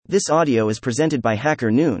This audio is presented by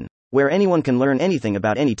Hacker Noon, where anyone can learn anything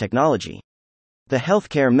about any technology. The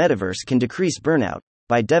healthcare metaverse can decrease burnout,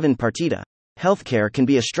 by Devin Partita. Healthcare can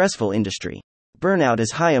be a stressful industry. Burnout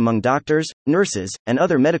is high among doctors, nurses, and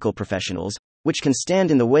other medical professionals, which can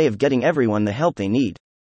stand in the way of getting everyone the help they need.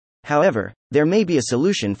 However, there may be a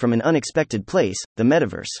solution from an unexpected place, the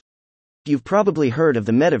metaverse. You've probably heard of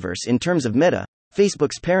the metaverse in terms of Meta,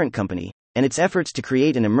 Facebook's parent company, and its efforts to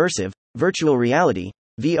create an immersive, virtual reality,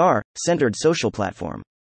 VR-centered social platform.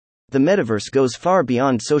 The metaverse goes far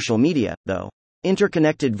beyond social media, though.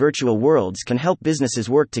 Interconnected virtual worlds can help businesses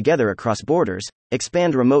work together across borders,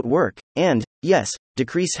 expand remote work, and, yes,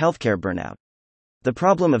 decrease healthcare burnout. The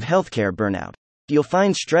problem of healthcare burnout. You'll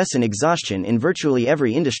find stress and exhaustion in virtually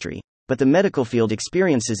every industry, but the medical field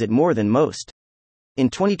experiences it more than most. In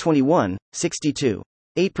 2021,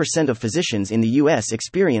 62.8% of physicians in the US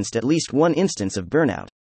experienced at least one instance of burnout.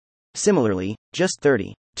 Similarly, just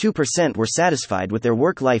 32% were satisfied with their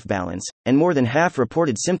work-life balance, and more than half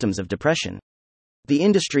reported symptoms of depression. The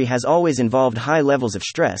industry has always involved high levels of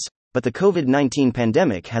stress, but the COVID-19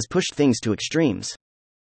 pandemic has pushed things to extremes.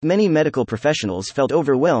 Many medical professionals felt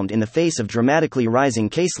overwhelmed in the face of dramatically rising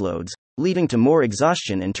caseloads, leading to more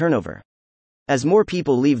exhaustion and turnover. As more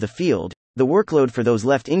people leave the field, the workload for those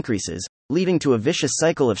left increases, leading to a vicious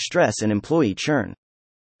cycle of stress and employee churn.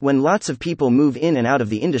 When lots of people move in and out of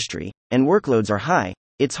the industry, and workloads are high,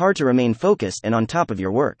 it's hard to remain focused and on top of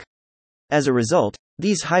your work. As a result,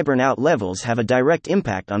 these high burnout levels have a direct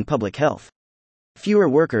impact on public health. Fewer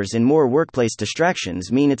workers and more workplace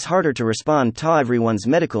distractions mean it's harder to respond to everyone's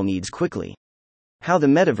medical needs quickly. How the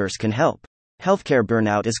metaverse can help. Healthcare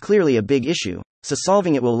burnout is clearly a big issue, so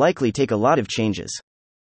solving it will likely take a lot of changes.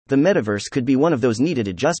 The metaverse could be one of those needed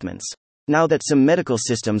adjustments. Now that some medical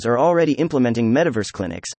systems are already implementing metaverse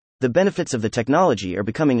clinics, the benefits of the technology are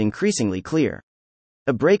becoming increasingly clear.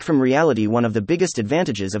 A break from reality. One of the biggest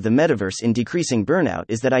advantages of the metaverse in decreasing burnout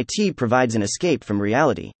is that it provides an escape from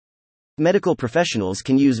reality. Medical professionals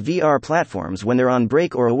can use VR platforms when they're on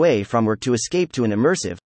break or away from work to escape to an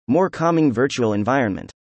immersive, more calming virtual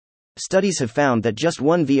environment. Studies have found that just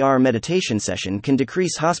one VR meditation session can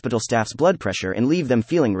decrease hospital staff's blood pressure and leave them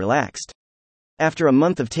feeling relaxed. After a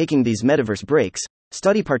month of taking these metaverse breaks,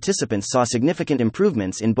 study participants saw significant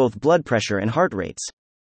improvements in both blood pressure and heart rates.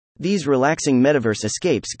 These relaxing metaverse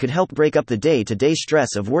escapes could help break up the day-to-day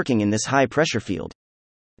stress of working in this high-pressure field.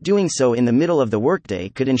 Doing so in the middle of the workday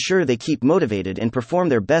could ensure they keep motivated and perform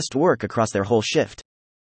their best work across their whole shift.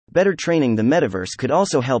 Better training. The metaverse could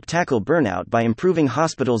also help tackle burnout by improving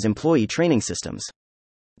hospitals' employee training systems.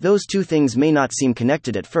 Those two things may not seem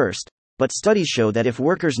connected at first, but studies show that if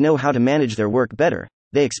workers know how to manage their work better,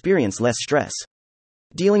 they experience less stress.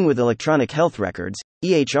 Dealing with electronic health records,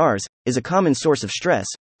 EHRs, is a common source of stress,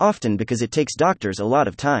 often because it takes doctors a lot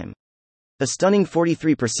of time. A stunning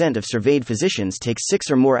 43% of surveyed physicians take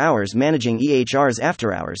 6 or more hours managing EHRs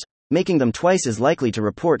after hours, making them twice as likely to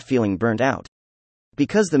report feeling burnt out.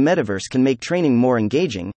 Because the metaverse can make training more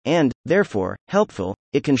engaging, and, therefore, helpful,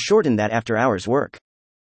 it can shorten that after-hours work.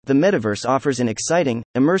 The metaverse offers an exciting,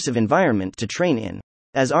 immersive environment to train in.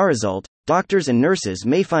 As a result, doctors and nurses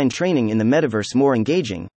may find training in the metaverse more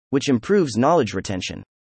engaging, which improves knowledge retention.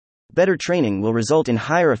 Better training will result in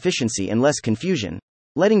higher efficiency and less confusion,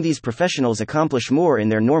 letting these professionals accomplish more in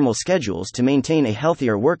their normal schedules to maintain a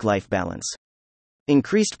healthier work-life balance.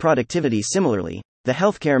 Increased productivity. Similarly, the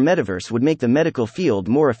healthcare metaverse would make the medical field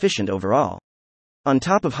more efficient overall. On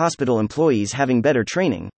top of hospital employees having better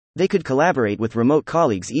training, they could collaborate with remote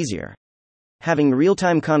colleagues easier. Having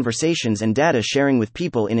real-time conversations and data sharing with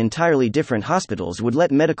people in entirely different hospitals would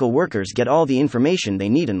let medical workers get all the information they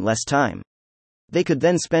need in less time. They could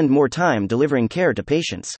then spend more time delivering care to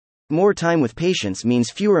patients. More time with patients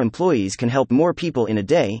means fewer employees can help more people in a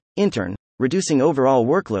day, in turn, reducing overall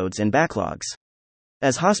workloads and backlogs.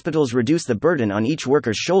 As hospitals reduce the burden on each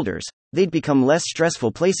worker's shoulders, they'd become less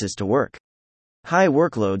stressful places to work. High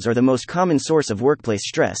workloads are the most common source of workplace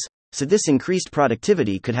stress, so this increased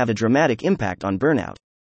productivity could have a dramatic impact on burnout.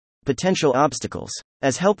 Potential obstacles.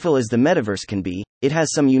 As helpful as the metaverse can be, it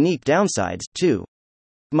has some unique downsides, too.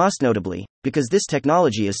 Most notably, because this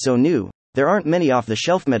technology is so new, there aren't many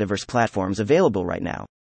off-the-shelf metaverse platforms available right now.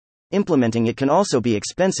 Implementing it can also be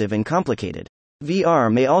expensive and complicated.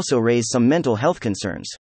 VR may also raise some mental health concerns.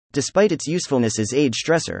 Despite its usefulness as age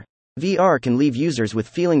stressor, VR can leave users with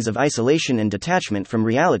feelings of isolation and detachment from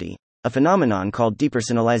reality, a phenomenon called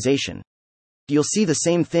depersonalization. You'll see the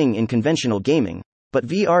same thing in conventional gaming, but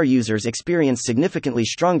VR users experience significantly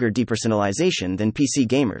stronger depersonalization than PC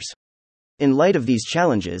gamers. In light of these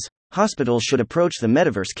challenges, hospitals should approach the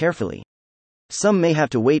metaverse carefully. Some may have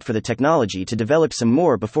to wait for the technology to develop some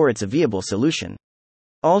more before it's a viable solution.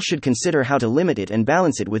 All should consider how to limit it and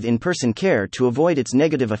balance it with in-person care to avoid its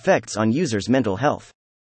negative effects on users' mental health.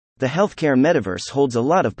 The healthcare metaverse holds a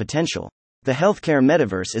lot of potential. The healthcare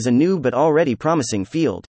metaverse is a new but already promising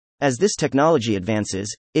field. As this technology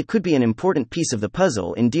advances, it could be an important piece of the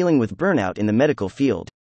puzzle in dealing with burnout in the medical field.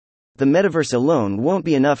 The metaverse alone won't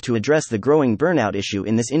be enough to address the growing burnout issue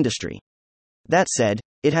in this industry. That said,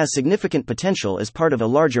 it has significant potential as part of a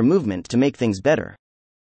larger movement to make things better.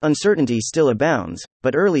 Uncertainty still abounds,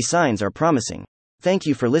 but early signs are promising. Thank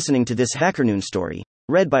you for listening to this HackerNoon story,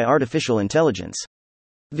 read by Artificial Intelligence.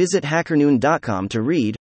 Visit hackernoon.com to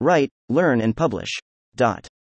read, write, learn, and publish.